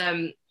 It's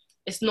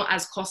not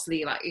as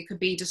costly. Like, it could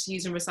be just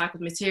using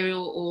recycled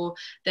material, or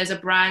there's a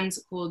brand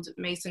called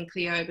Mason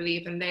Cleo, I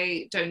believe, and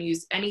they don't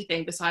use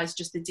anything besides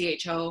just the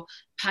DHL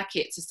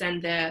packet to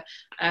send their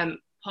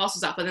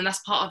parcels out. But then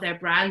that's part of their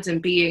brand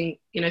and being,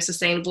 you know,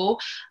 sustainable.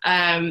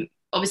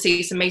 Obviously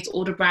it's a made to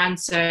order brand,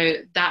 so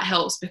that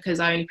helps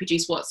because I only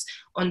produce what's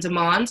on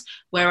demand.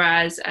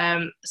 Whereas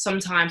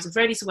sometimes with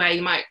ready to wear,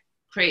 you might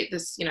create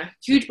this, you know,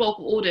 huge bulk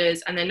of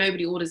orders and then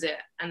nobody orders it,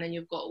 and then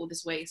you've got all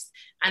this waste.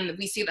 And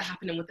we see that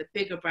happening with the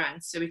bigger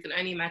brands, so we can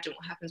only imagine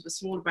what happens with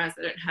smaller brands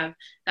that don't have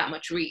that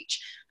much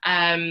reach.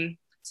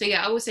 So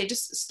yeah, I would say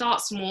just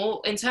start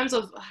small. In terms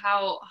of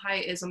how high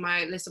it is on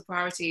my list of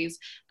priorities,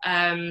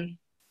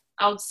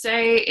 I would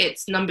say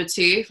it's number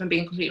 2, if I'm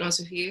being completely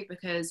honest with you,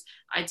 because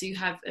I do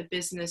have a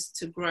business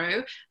to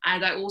grow,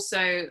 and I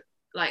also,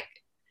 like,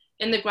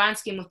 in the grand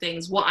scheme of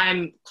things, what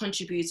I'm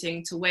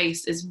contributing to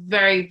waste is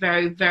very,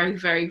 very, very,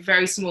 very,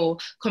 very small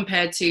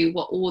compared to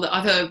what all the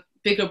other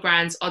bigger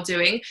brands are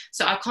doing.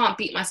 So I can't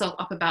beat myself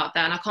up about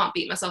that, and I can't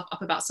beat myself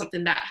up about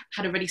something that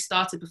had already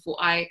started before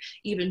I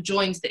even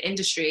joined the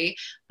industry.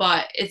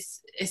 But it's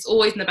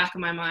always in the back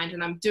of my mind,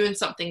 and I'm doing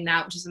something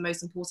now, which is the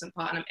most important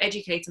part, and I'm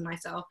educating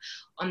myself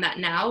on that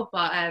now.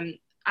 But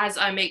as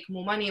I make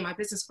more money and my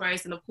business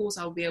grows, then of course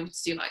I'll be able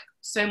to do like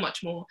so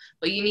much more.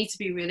 But you need to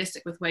be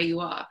realistic with where you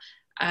are.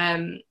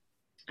 And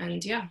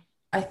yeah.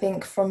 I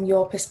think from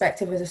your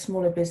perspective as a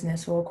smaller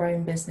business or a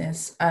growing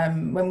business,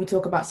 when we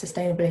talk about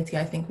sustainability,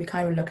 I think we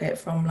kind of look at it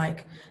from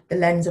like the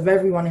lens of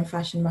everyone in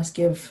fashion must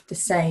give the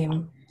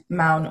same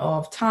amount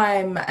of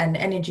time and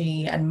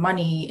energy and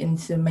money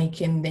into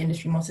making the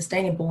industry more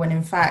sustainable, when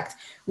in fact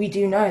we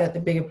do know that the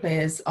bigger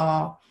players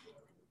are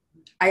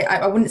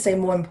I wouldn't say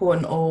more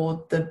important,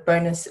 or the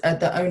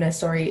owner,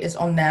 sorry, is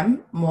on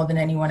them more than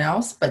anyone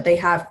else, but they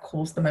have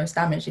caused the most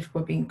damage, if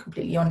we're being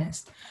completely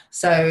honest.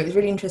 So it's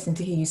really interesting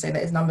to hear you say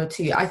that is number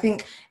two. I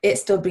think it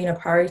still being a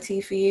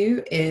priority for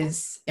you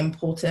is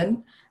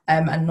important,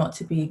 and not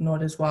to be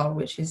ignored as well,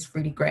 which is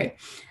really great.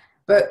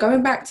 But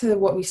going back to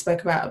what we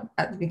spoke about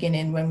at the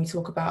beginning, when we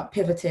talk about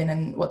pivoting,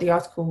 and what the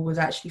article was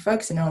actually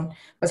focusing on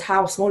was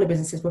how smaller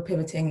businesses were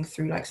pivoting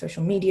through like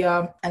social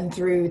media and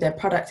through their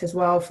product as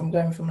well, from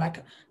going from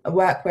like a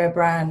workwear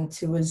brand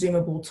to a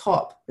Zoomable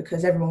top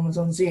because everyone was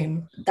on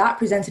Zoom. That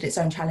presented its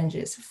own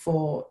challenges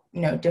for,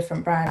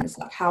 different brands.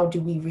 Like, how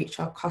do we reach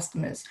our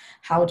customers?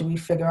 How do we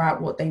figure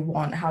out what they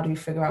want? How do we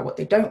figure out what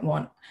they don't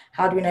want?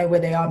 How do we know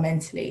where they are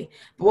mentally?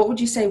 But what would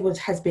you say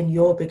has been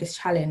your biggest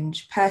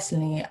challenge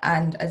personally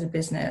and as a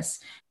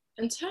business?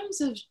 In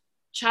terms of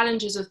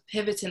challenges of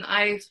pivoting,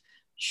 I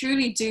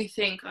truly do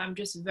think I'm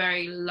just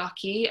very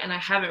lucky, and I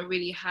haven't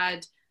really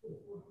had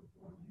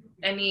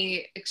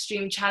any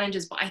extreme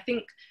challenges. But I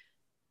think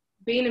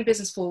being in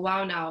business for a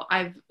while now,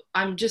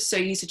 I'm just so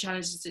used to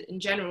challenges in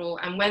general.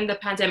 And when the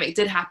pandemic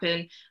did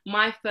happen,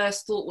 my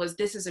first thought was,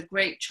 this is a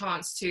great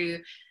chance to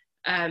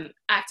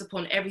act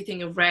upon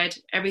everything you've read,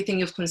 everything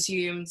you've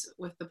consumed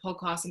with the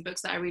podcasts and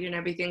books that I read and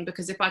everything,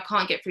 because if I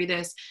can't get through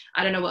this,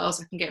 I don't know what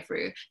else I can get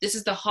through. This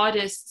is the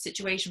hardest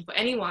situation for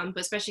anyone,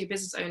 but especially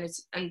business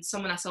owners and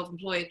someone that's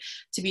self-employed,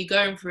 to be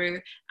going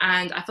through.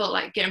 And I felt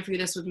like getting through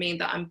this would mean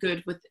that I'm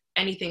good with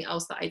anything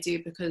else that I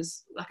do,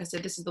 because like I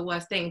said, this is the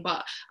worst thing.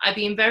 But I've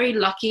been very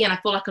lucky, and I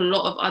feel like a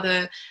lot of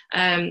other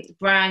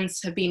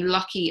brands have been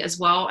lucky as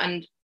well.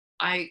 And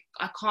I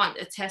can't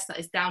attest that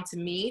it's down to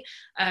me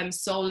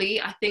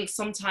solely. I think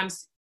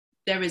sometimes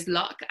there is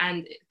luck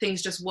and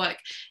things just work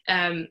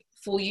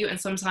for you, and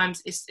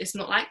sometimes it's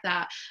not like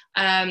that.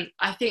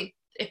 I think,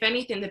 if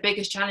anything, the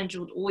biggest challenge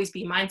would always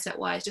be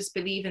mindset-wise, just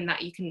believing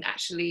that you can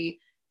actually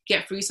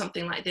get through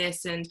something like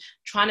this, and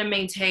trying to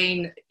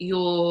maintain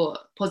your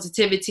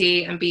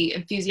positivity and be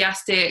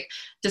enthusiastic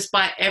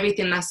despite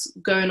everything that's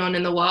going on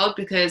in the world.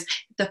 Because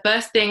the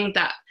first thing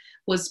that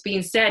was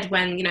being said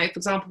when, for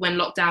example, when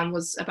lockdown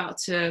was about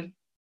to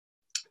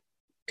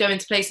go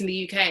into place in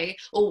the UK,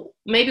 or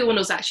maybe when it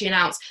was actually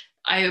announced,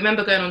 I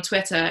remember going on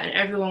Twitter and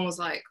everyone was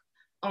like,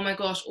 oh my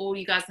gosh, all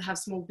you guys that have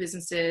small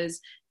businesses,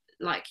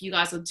 like, you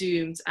guys are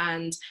doomed.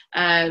 And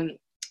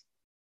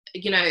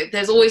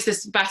there's always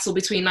this battle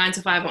between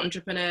 9-to-5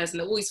 entrepreneurs, and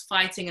they're always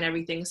fighting and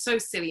everything. It's so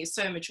silly, it's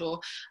so immature.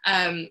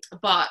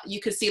 But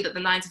you could see that the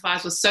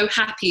 9-to-5s were so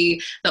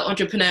happy that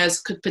entrepreneurs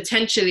could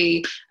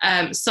potentially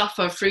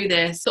suffer through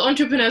this. The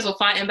entrepreneurs were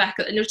fighting back,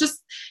 and it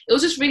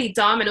was just really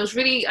dumb, and it was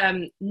really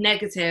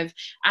negative.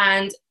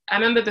 And I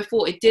remember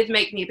before, it did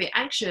make me a bit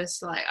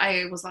anxious. Like,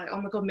 I was like,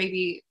 oh my God,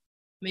 maybe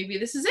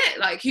this is it.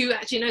 Like, who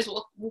actually knows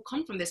what will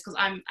come from this? Because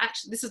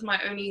this is my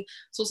only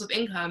source of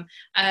income.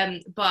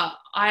 But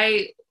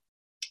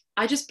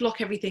I just block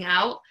everything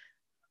out.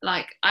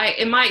 Like,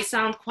 it might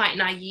sound quite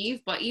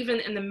naive, but even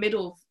in the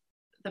middle of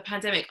the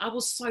pandemic, I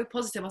was so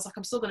positive. I was like,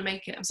 I'm still going to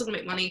make it. I'm still going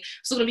to make money.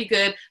 I'm still going to be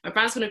good. My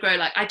brand's going to grow.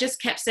 Like, I just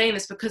kept saying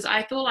this because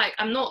I feel like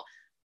I'm not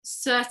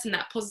certain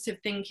that positive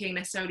thinking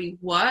necessarily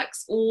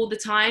works all the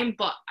time,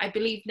 but I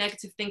believe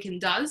negative thinking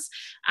does.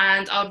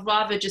 And I'd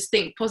rather just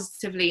think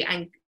positively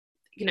and,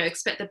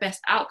 expect the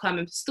best outcome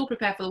and still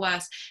prepare for the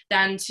worst,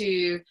 than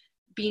to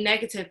be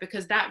negative,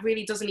 because that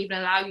really doesn't even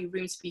allow you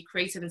room to be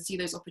creative and see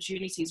those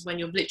opportunities when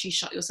you've literally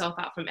shut yourself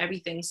out from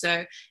everything.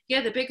 So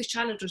yeah, the biggest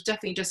challenge was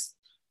definitely just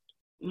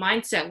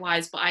mindset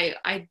wise, but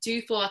I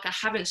do feel like I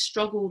haven't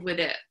struggled with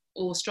it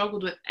or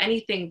struggled with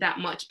anything that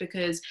much,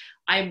 because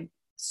I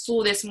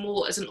saw this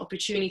more as an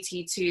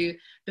opportunity to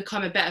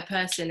become a better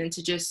person and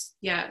to just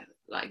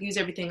use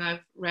everything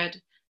I've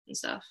read and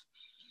stuff.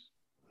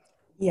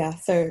 Yeah,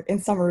 so in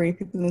summary,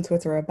 people on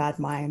Twitter are a bad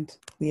mind,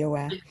 be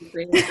aware.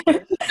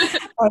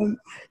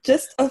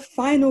 Just a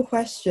final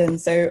question.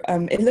 So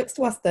it looks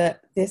to us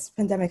that this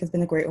pandemic has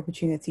been a great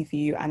opportunity for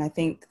you. And I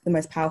think the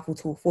most powerful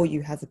tool for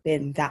you has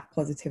been that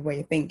positive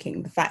way of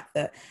thinking. The fact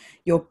that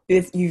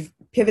you've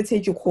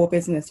pivoted your core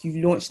business,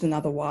 you've launched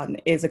another one,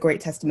 is a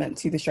great testament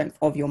to the strength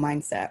of your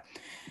mindset.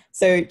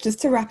 So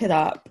just to wrap it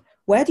up,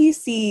 where do you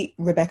see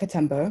Rebecca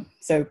Tembo,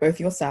 so both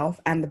yourself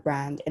and the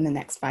brand, in the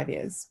next 5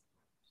 years?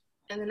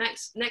 In the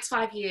next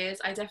 5 years,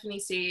 I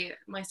definitely see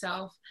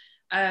myself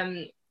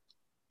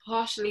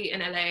partially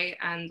in LA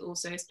and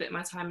also split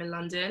my time in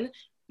London.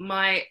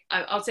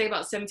 I'll say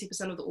about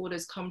 70% of the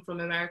orders come from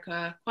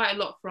America, quite a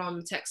lot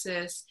from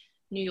Texas,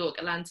 New York,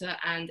 Atlanta,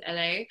 and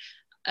LA.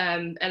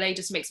 LA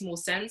just makes more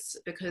sense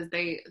because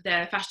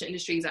their fashion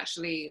industry is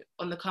actually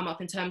on the come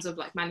up in terms of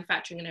like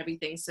manufacturing and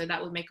everything. So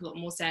that would make a lot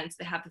more sense.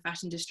 They have the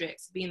fashion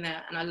districts being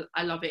there, and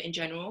I love it in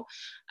general.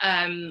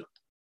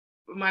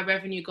 My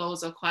revenue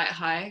goals are quite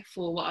high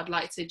for what I'd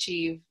like to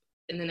achieve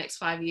in the next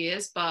 5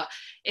 years, but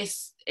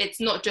it's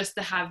not just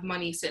to have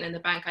money sitting in the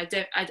bank.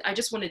 I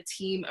just want a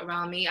team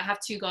around me. I have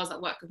 2 girls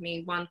that work with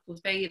me, one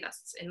called Faye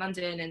that's in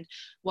London and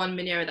one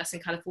Manira that's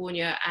in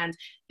California, and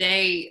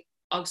they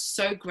are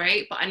so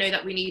great, but I know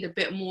that we need a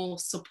bit more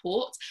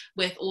support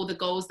with all the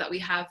goals that we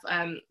have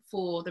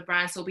for the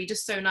brand. So it'll be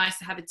just so nice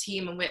to have a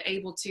team and we're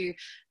able to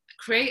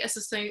create a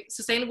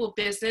sustainable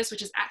business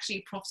which is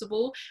actually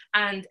profitable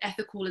and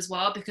ethical as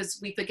well, because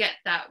we forget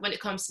that when it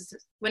comes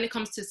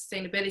to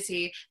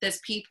sustainability, there's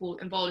people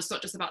involved. It's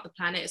not just about the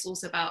planet, it's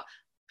also about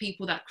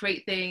people that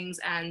create things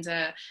and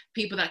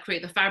people that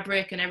create the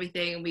fabric and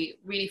everything, and we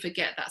really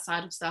forget that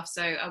side of stuff.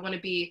 So I want to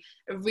be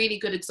a really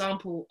good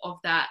example of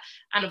that.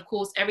 And of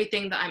course,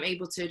 everything that I'm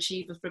able to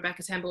achieve with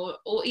Rebecca Tembo,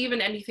 or even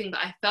anything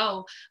that I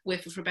fell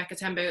with Rebecca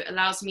Tembo,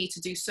 allows me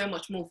to do so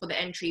much more for the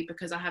entry,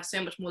 because I have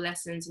so much more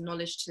lessons and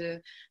knowledge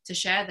to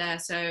share there.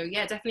 So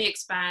yeah, definitely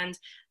expand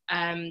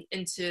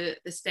into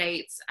the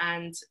States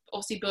and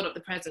obviously build up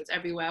the presence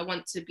everywhere. I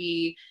want to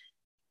be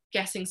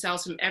getting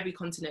sales from every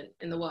continent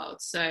in the world.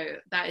 So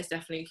that is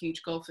definitely a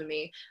huge goal for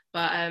me.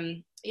 But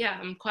yeah,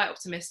 I'm quite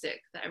optimistic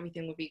that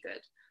everything will be good.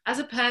 As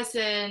a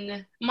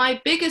person,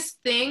 my biggest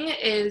thing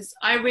is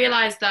I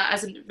realized that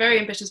as a very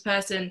ambitious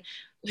person,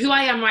 who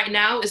I am right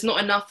now is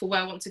not enough for where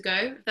I want to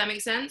go, if that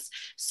makes sense.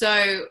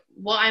 So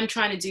what I'm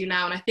trying to do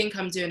now, and I think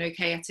I'm doing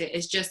okay at it,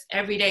 is just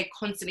every day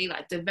constantly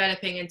like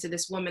developing into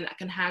this woman that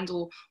can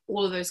handle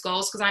all of those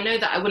goals. Because I know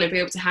that I wouldn't be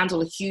able to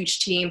handle a huge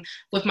team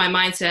with my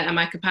mindset and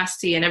my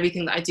capacity and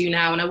everything that I do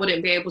now. And I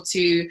wouldn't be able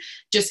to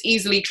just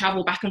easily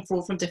travel back and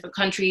forth from different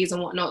countries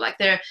and whatnot. Like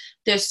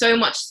there's so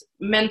much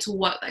mental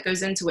work that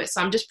goes into it.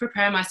 So I'm just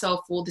preparing myself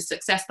for the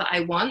success that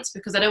I want,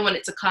 because I don't want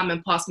it to come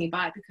and pass me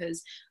by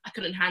because I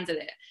couldn't handle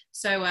it.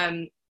 So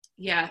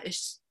yeah,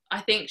 I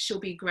think she'll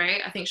be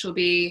great. I think she'll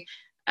be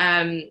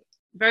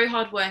very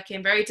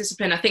hardworking, very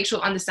disciplined. I think she'll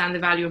understand the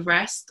value of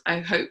rest, I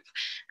hope,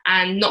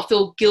 and not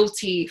feel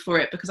guilty for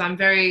it, because I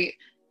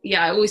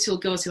always feel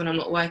guilty when I'm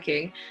not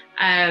working.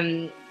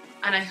 And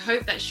I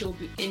hope that she'll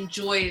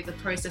enjoy the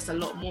process a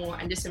lot more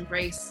and just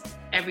embrace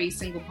every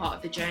single part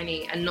of the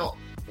journey and not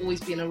always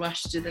be in a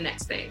rush to do the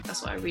next thing.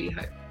 That's what I really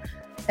hope.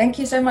 Thank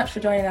you so much for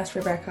joining us,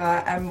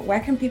 Rebecca.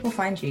 Where can people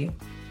find you?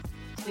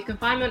 You can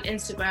find me on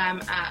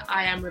Instagram at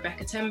I am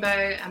Rebecca Tembo,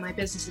 and my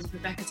business is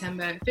Rebecca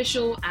Tembo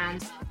Official and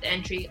the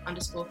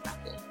entry_platform.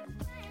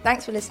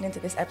 Thanks for listening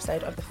to this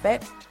episode of The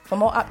Fit. For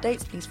more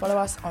updates, please follow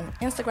us on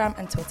Instagram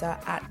and Twitter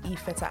at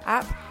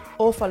eFitterapp,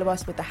 or follow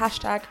us with the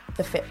hashtag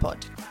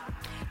TheFitPod.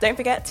 Don't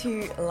forget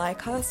to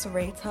like us,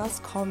 rate us,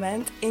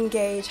 comment,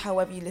 engage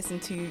however you listen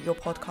to your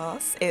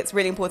podcasts. It's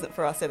really important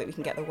for us so that we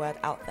can get the word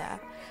out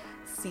there.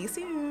 See you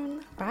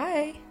soon.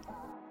 Bye.